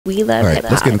We love All right,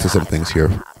 let's get into some things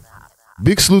here.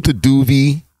 Big salute to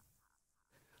DUVY.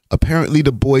 Apparently,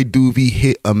 the boy DUVY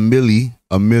hit a milli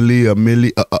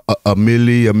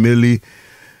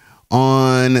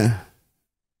on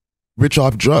Rich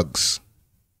Off Drugs.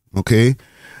 Okay,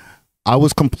 I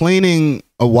was complaining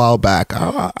a while back.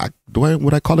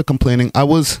 Would I call it complaining? I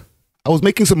was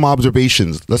making some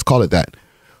observations. Let's call it that.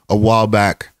 A while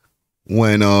back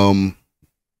when I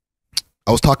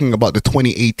was talking about the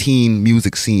 2018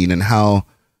 music scene and how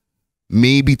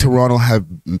maybe Toronto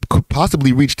could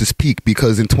possibly reach this peak,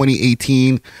 because in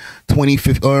 2018,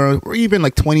 2015, or even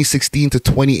like 2016 to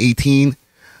 2018,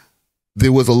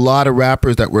 there was a lot of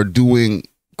rappers that were doing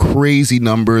crazy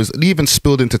numbers. It even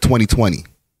spilled into 2020,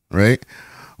 right?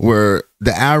 Where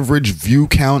the average view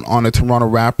count on a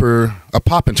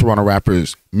poppin' Toronto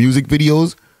rapper's music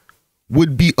videos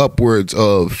would be upwards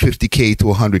of 50K to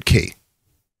 100K.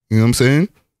 You know what I'm saying?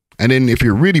 And then if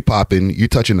you're really popping, you're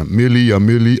touching a milli,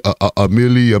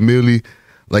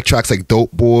 like tracks like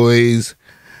Dope Boys,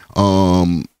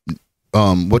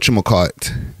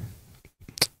 whatchamacallit,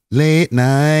 Late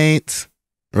Nights,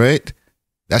 right?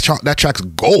 That track's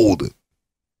gold.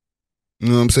 You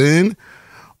know what I'm saying?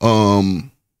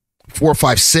 4,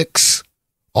 5, 6,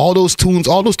 all those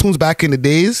tunes back in the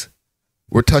days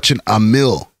were touching a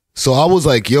mil. So I was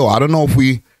like, yo, I don't know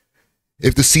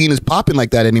if the scene is popping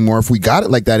like that anymore, if we got it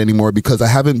like that anymore, because I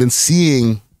haven't been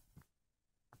seeing,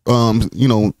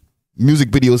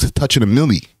 music videos touching a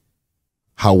milli.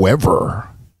 However,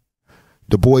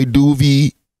 the boy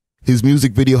DUVY, his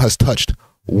music video has touched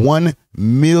 1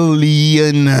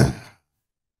 million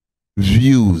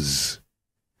views.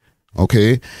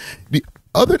 Okay.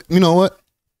 Other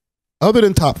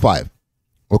than top 5,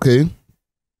 okay,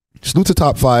 salute to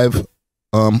top 5.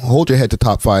 Hold your head to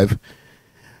top 5.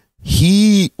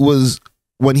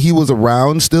 When he was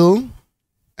around still,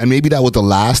 and maybe that was the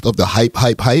last of the hype,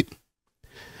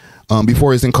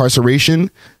 before his incarceration,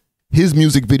 his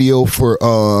music video for,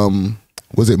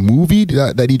 was it Movie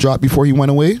that he dropped before he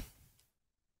went away?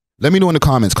 Let me know in the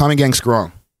comments. Comment gang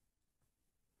strong.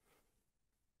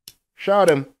 Shot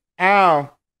him. Ow.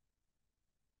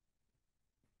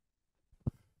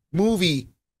 Movie.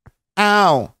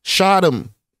 Ow. Shot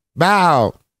him.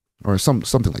 Bow. Or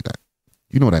something like that.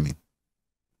 You know what I mean.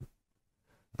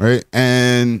 Right?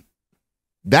 And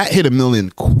that hit 1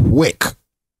 million quick.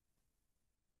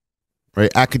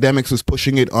 Right? Academics was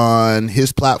pushing it on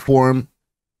his platform.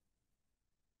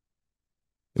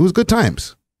 It was good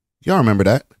times. Y'all remember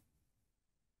that.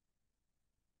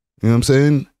 You know what I'm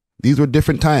saying? These were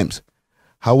different times.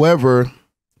 However,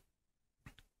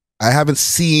 I haven't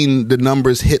seen the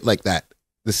numbers hit like that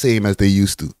the same as they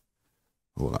used to.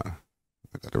 Hold on. I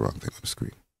got the wrong thing on the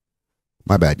screen.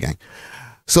 My bad, gang.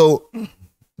 So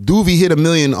DUVY hit 1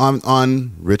 million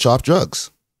on Rich Off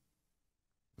Drugs.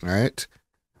 All right.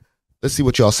 Let's see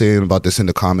what y'all saying about this in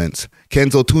the comments.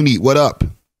 Kenzo Tooney, what up?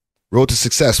 Road to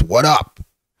Success, what up?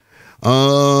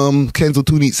 Kenzo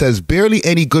Tooney says, barely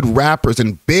any good rappers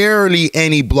and barely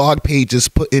any blog pages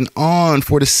putting on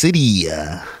for the city.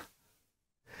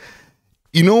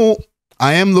 You know,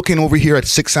 I am looking over here at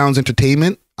Six Sounds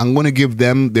Entertainment. I'm going to give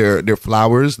them their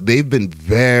flowers. They've been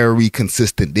very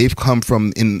consistent. They've come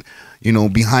from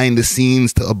behind the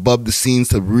scenes to above the scenes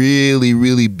to really,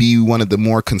 really be one of the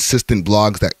more consistent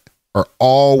blogs that are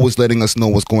always letting us know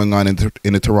what's going on in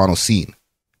the Toronto scene.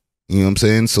 You know what I'm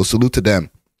saying? So salute to them.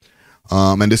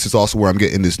 And this is also where I'm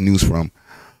getting this news from.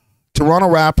 Toronto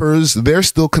rappers, they're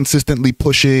still consistently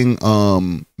pushing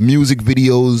music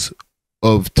videos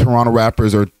of Toronto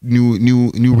rappers or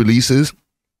new releases.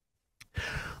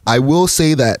 I will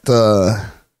say that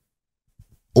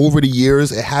over the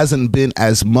years, it hasn't been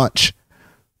as much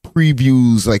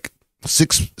previews like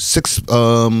Six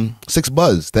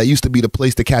Buzz. That used to be the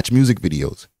place to catch music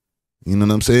videos. You know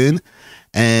what I'm saying?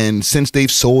 And since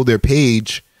they've sold their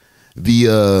page,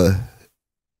 the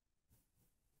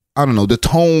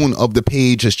tone of the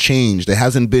page has changed. It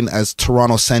hasn't been as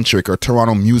Toronto centric or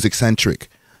Toronto music centric.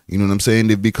 You know what I'm saying?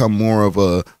 They've become more of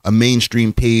a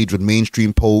mainstream page with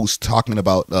mainstream posts talking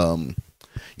about,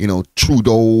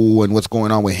 Trudeau and what's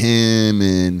going on with him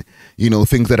and,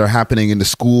 things that are happening in the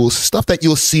schools, stuff that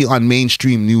you'll see on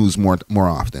mainstream news more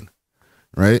often.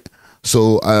 Right.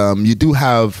 So you do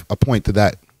have a point to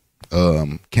that.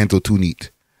 Kento Tunit.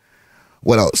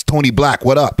 What else? Tony Black,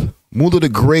 what up? Mulo the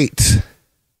Great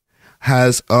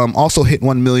has also hit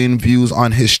 1 million views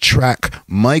on his track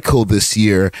Michael this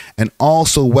year, and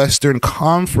also Western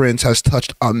Conference has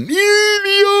touched 1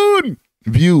 million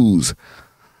views.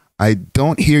 I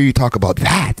don't hear you talk about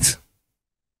that.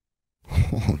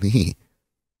 Holy.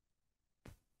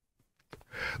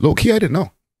 Low key, I didn't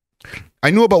know. I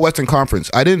knew about Western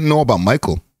Conference. I didn't know about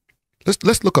Michael.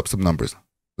 Let's look up some numbers.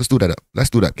 Let's do that up. Let's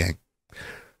do that, gang.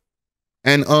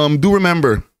 And do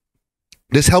remember,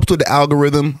 this helps with the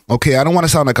algorithm. Okay, I don't want to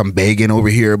sound like I'm begging over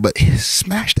here, but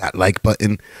smash that like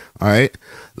button. All right,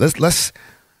 let's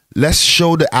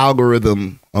show the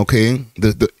algorithm. Okay,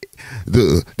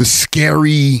 the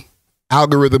scary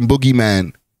algorithm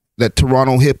boogeyman that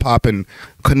Toronto hip hop and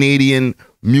Canadian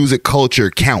music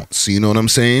culture counts. You know what I'm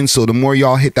saying? So the more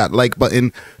y'all hit that like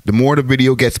button, the more the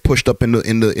video gets pushed up in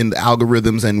the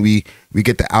algorithms, and we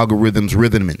get the algorithms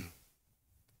rhythming.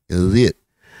 Is it?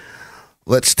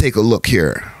 Let's take a look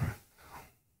here.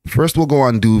 First, we'll go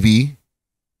on DUVY.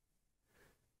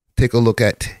 Take a look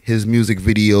at his music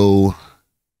video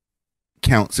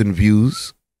counts and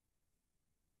views.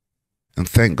 And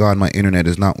thank God my internet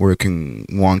is not working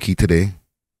wonky today.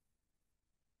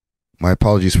 My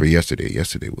apologies for yesterday.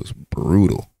 Yesterday was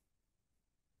brutal.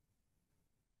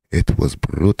 It was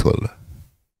brutal. Let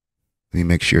me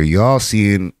make sure y'all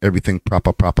seeing everything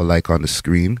proper like on the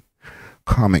screen.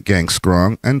 Comment gang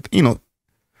strong. And, you know,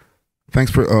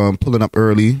 thanks for pulling up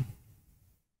early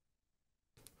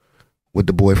with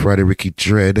the boy Friday Ricky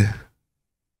Dread.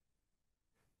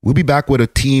 We'll be back with a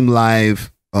team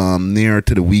live near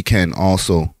to the weekend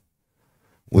also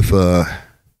with the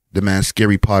man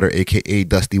Scary Potter, aka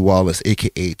Dusty Wallace,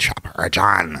 aka Chopper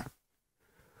John.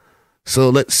 So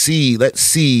let's see.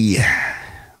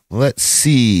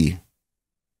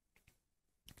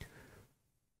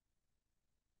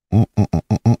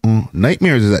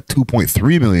 Nightmares is at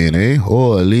 2.3 million, eh?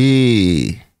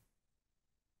 Holy.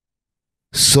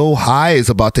 So High is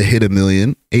about to hit 1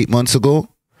 million 8 months ago.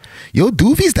 Yo,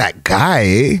 DUVY's that guy,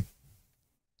 eh?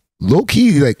 Low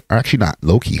key, like, or actually not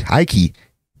low key, high key.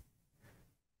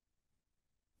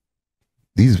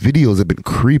 These videos have been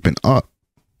creeping up.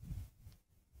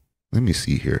 Let me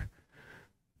see here.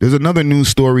 There's another news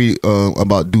story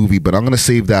about DUVY, but I'm going to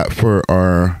save that for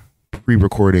our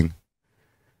pre-recording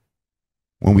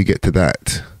when we get to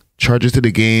that. Charges to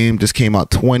the Game just came out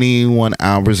 21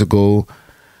 hours ago.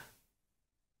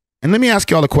 And let me ask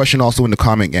y'all a question also in the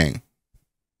comment gang.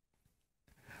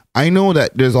 I know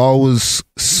that there's always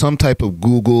some type of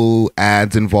Google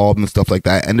ads involved and stuff like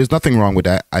that, and there's nothing wrong with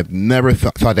that. I've never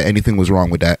thought that anything was wrong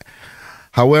with that.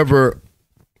 However,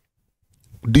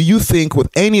 do you think with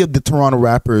any of the Toronto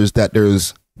rappers that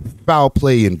there's foul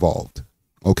play involved?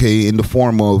 Okay, in the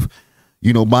form of,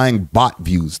 you know, buying bot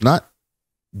views, not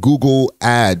Google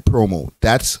ad promo.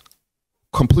 That's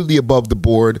completely above the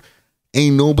board.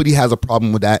 Ain't nobody has a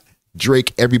problem with that.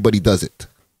 Drake, everybody does it.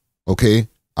 Okay?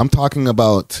 I'm talking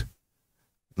about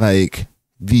like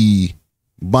the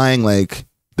buying like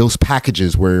those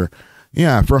packages where,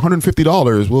 yeah, for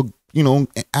 $150, we'll, you know,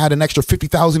 add an extra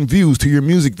 50,000 views to your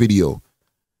music video.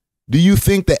 Do you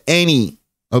think that any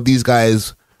of these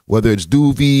guys, whether it's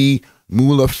DUVY,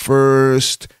 Mula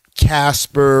First,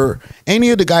 Casper,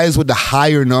 any of the guys with the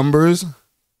higher numbers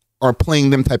are playing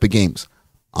them type of games?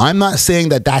 I'm not saying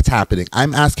that that's happening.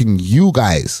 I'm asking you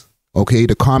guys, okay,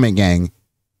 the comment gang,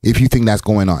 if you think that's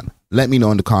going on. Let me know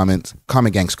in the comments.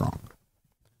 Comment gang strong.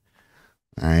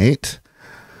 All right.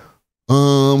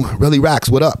 Relly Rax,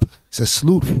 what up? It says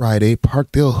Salute Friday,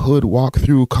 Parkdale Hood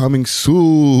walkthrough coming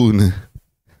soon.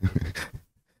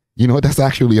 You know what? That's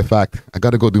actually a fact. I got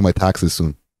to go do my taxes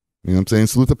soon. You know what I'm saying?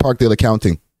 Salute to Parkdale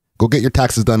Accounting. Go get your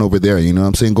taxes done over there. You know what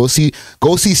I'm saying? Go see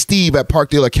Steve at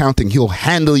Parkdale Accounting. He'll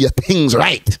handle your things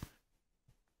right.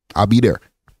 I'll be there.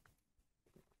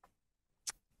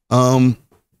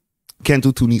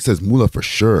 Kenzo Tuni says Mula for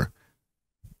sure.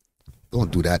 Don't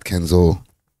do that, Kenzo.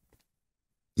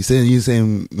 You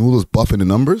saying Mula's buffing the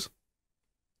numbers?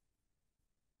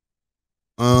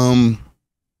 To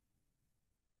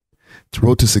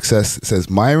Road to Success says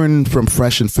Myron from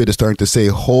Fresh and Fit is starting to say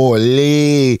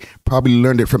holy. Probably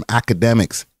learned it from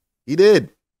academics. He did.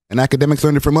 And academics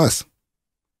learned it from us.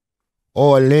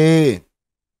 Ole.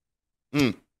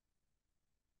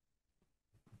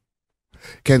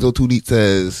 Kenzo Tuni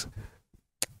says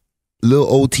Lil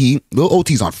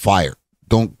OT's on fire.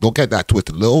 Don't get that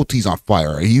twisted. Lil OT's on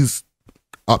fire. He's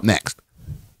up next.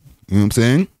 You know what I'm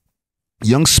saying?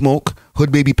 Young Smoke,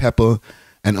 Hood Baby Peppa,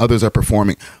 and others are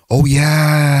performing. Oh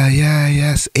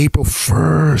yes. April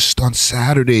 1st on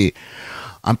Saturday.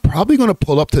 I'm probably gonna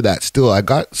pull up to that still. I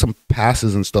got some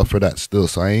passes and stuff for that still.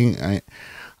 So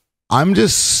I'm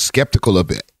just skeptical of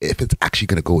it if it's actually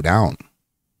gonna go down.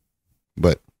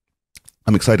 But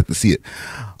I'm excited to see it.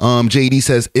 JD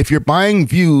says, if you're buying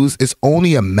views, it's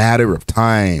only a matter of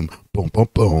time. Boom, boom,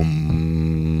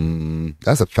 boom.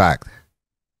 That's a fact.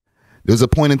 There's a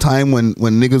point in time when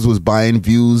niggas was buying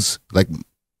views, like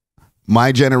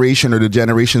my generation or the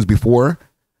generations before,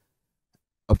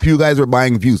 A few guys were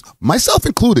buying views, myself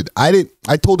included. I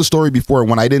told the story before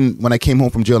when I came home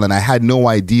from jail and I had no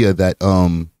idea that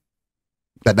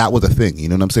that was a thing. You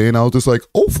know what I'm saying? I was just like,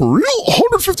 oh, for real?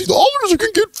 $150? You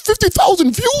can get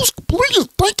 50,000 views? Please,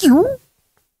 thank you.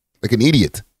 Like an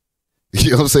idiot.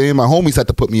 You know what I'm saying? My homies had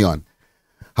to put me on.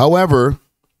 However,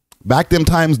 back them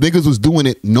times, niggas was doing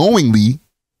it knowingly,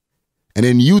 and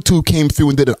then YouTube came through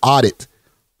and did an audit.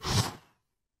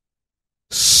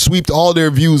 Sweeped all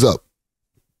their views up.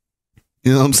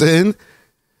 You know what I'm saying?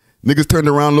 Niggas turned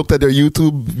around, looked at their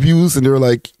YouTube views, and they were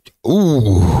like,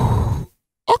 ooh,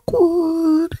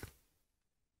 awkward.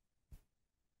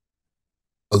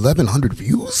 1,100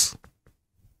 views?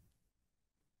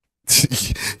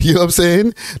 You know what I'm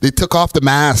saying? They took off the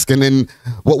mask, and then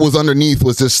what was underneath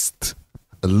was just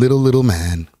a little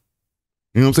man.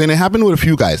 You know what I'm saying? It happened with a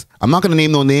few guys. I'm not going to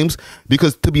name no names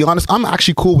because, to be honest, I'm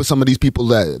actually cool with some of these people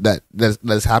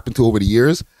that's happened to over the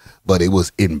years, but it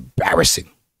was embarrassing.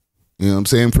 You know what I'm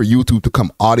saying? For YouTube to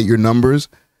come audit your numbers,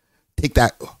 take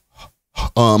that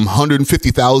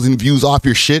 150,000 views off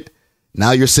your shit.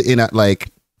 Now you're sitting at like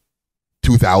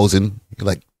 2,000. You're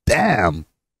like, damn.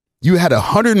 You had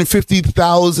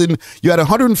 150,000. You had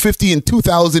 150 and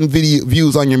 2,000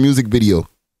 views on your music video,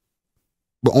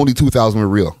 but only 2,000 were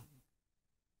real.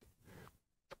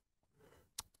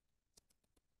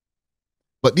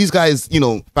 But these guys, you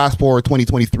know, fast forward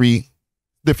 2023,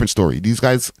 different story. These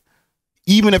guys,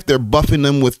 even if they're buffing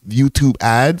them with YouTube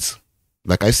ads,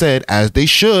 like I said, as they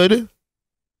should,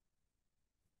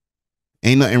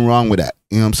 ain't nothing wrong with that.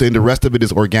 You know what I'm saying? The rest of it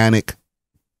is organic.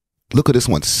 Look at this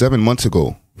one, 7 months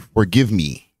ago. Forgive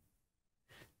me.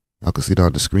 I can see it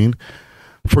on the screen.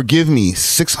 Forgive me,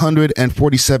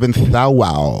 647,000.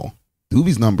 Wow.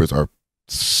 DUVY's numbers are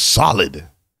solid.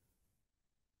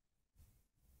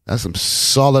 That's some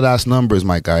solid ass numbers,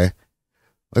 my guy.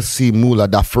 Let's see Mula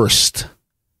da first.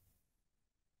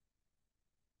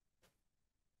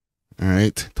 All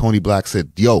right. Tony Black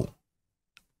said, yo.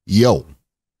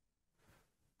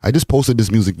 I just posted this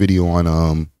music video on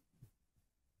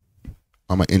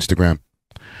my Instagram.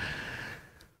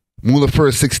 Mula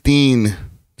First 16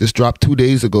 just dropped 2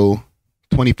 days ago.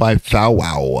 25,000.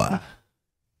 Wow.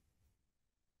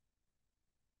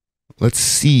 Let's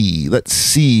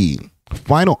see.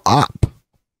 Final op.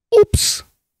 Oops.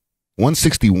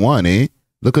 161, eh?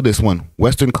 Look at this one.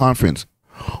 Western Conference.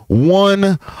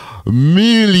 1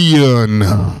 million.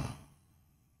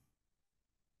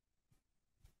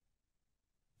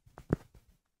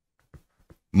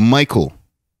 Michael.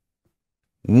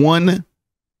 1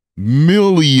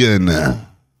 million.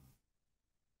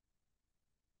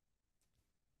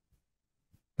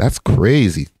 That's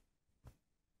crazy.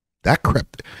 That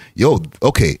crap. Yo,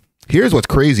 okay. Here's what's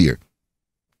crazier.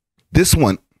 This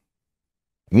one,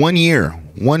 1 year,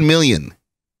 1 million.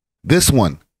 This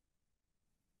one,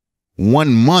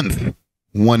 1 month,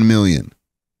 1 million.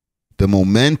 The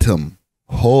momentum.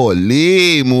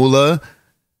 Holy Mula.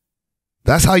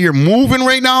 That's how you're moving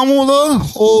right now, Mula?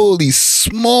 Holy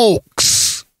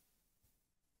smokes.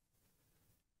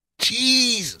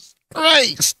 Jesus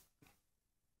Christ.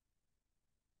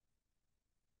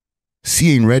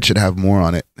 Seeing Red should have more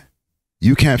on it.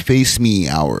 You Can't Face Me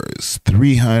hours.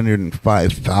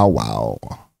 305,000. Wow.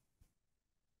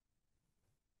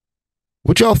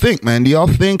 What y'all think, man? Do y'all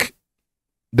think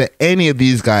that any of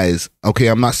these guys, okay,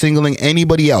 I'm not singling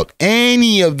anybody out,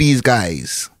 any of these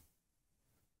guys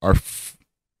are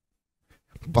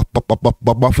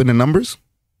buffing the numbers?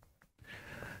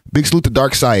 Big salute to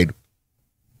Dark Side.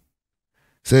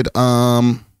 Said,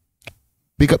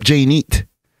 big up Jay Neat.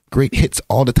 Great hits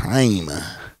all the time.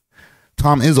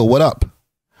 Tom Izzo, what up?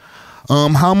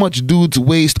 How much dudes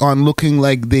waste on looking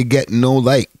like they get no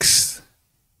likes?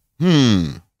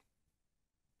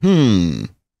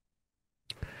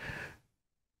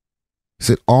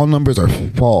 Said all numbers are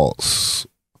false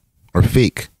or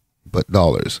fake, but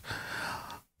dollars.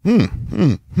 So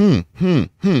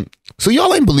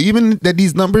y'all ain't believing that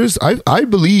these numbers? I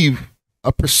believe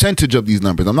a percentage of these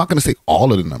numbers. I'm not going to say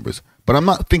all of the numbers, but I'm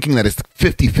not thinking that it's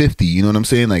 50-50. You know what I'm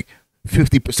saying? Like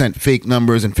 50% fake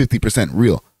numbers and 50%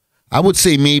 real. I would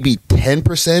say maybe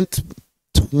 10%,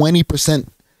 20%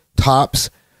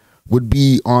 tops would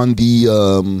be on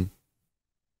the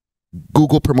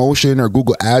Google promotion or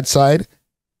Google ad side.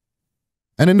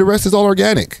 And then the rest is all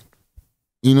organic.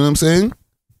 You know what I'm saying?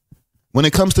 When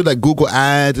it comes to like Google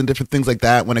ads and different things like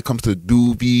that, when it comes to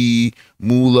DUVY,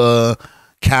 Mula,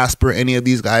 Casper, any of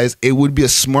these guys, it would be a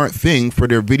smart thing for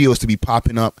their videos to be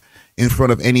popping up in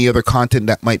front of any other content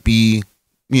that might be,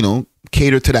 you know,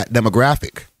 catered to that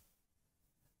demographic.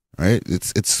 Right?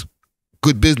 It's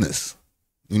good business.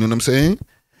 You know what I'm saying?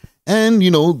 And, you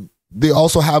know, they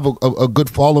also have a good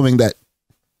following that,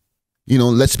 you know,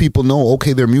 lets people know,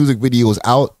 okay, their music video is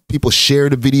out. People share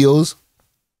the videos.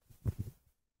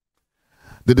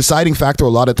 The deciding factor a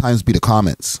lot of times be the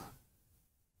comments.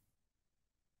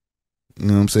 You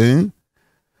know what I'm saying?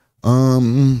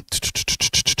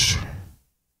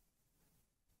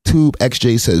 Tube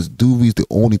XJ says DUVY's the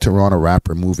only Toronto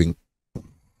rapper moving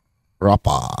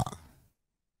proper.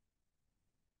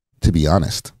 To be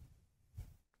honest.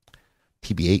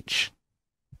 TBH.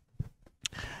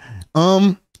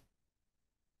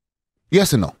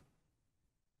 Yes and no.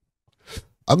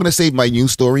 I'm gonna save my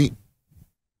news story.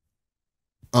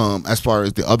 As far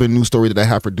as the other news story that I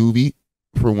have for DUVY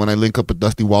for when I link up with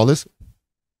Dusty Wallace.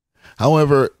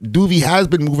 However, DUVY has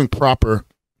been moving proper.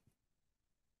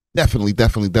 Definitely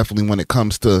when it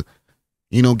comes to,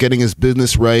 you know, getting his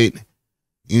business right,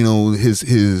 you know,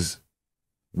 his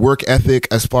work ethic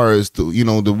as far as the, you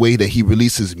know, the way that he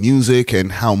releases music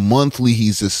and how monthly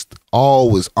he's just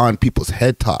always on people's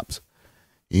head tops.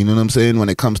 You know what I'm saying? When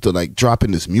it comes to like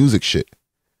dropping this music shit.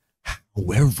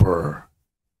 However,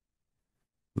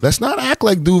 let's not act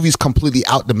like DUVY's completely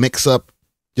out the mix up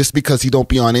just because he don't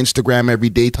be on Instagram every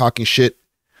day talking shit.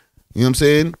 You know what I'm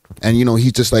saying? And, you know,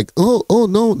 he's just like, oh,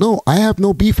 no, I have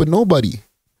no beef with nobody.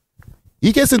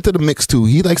 He gets into the mix too.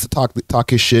 He likes to talk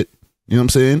his shit. You know what I'm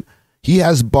saying? He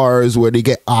has bars where they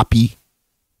get oppy.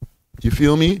 You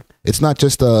feel me? It's not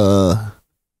just you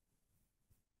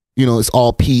know, it's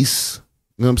all peace.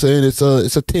 You know what I'm saying? It's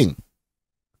a thing.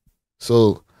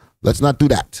 So let's not do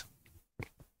that.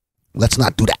 Let's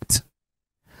not do that.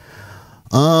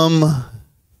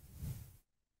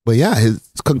 But yeah,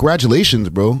 congratulations,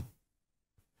 bro.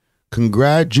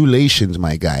 Congratulations,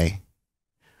 my guy.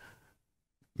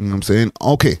 You know what I'm saying?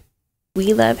 Okay.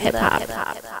 We love hip hop.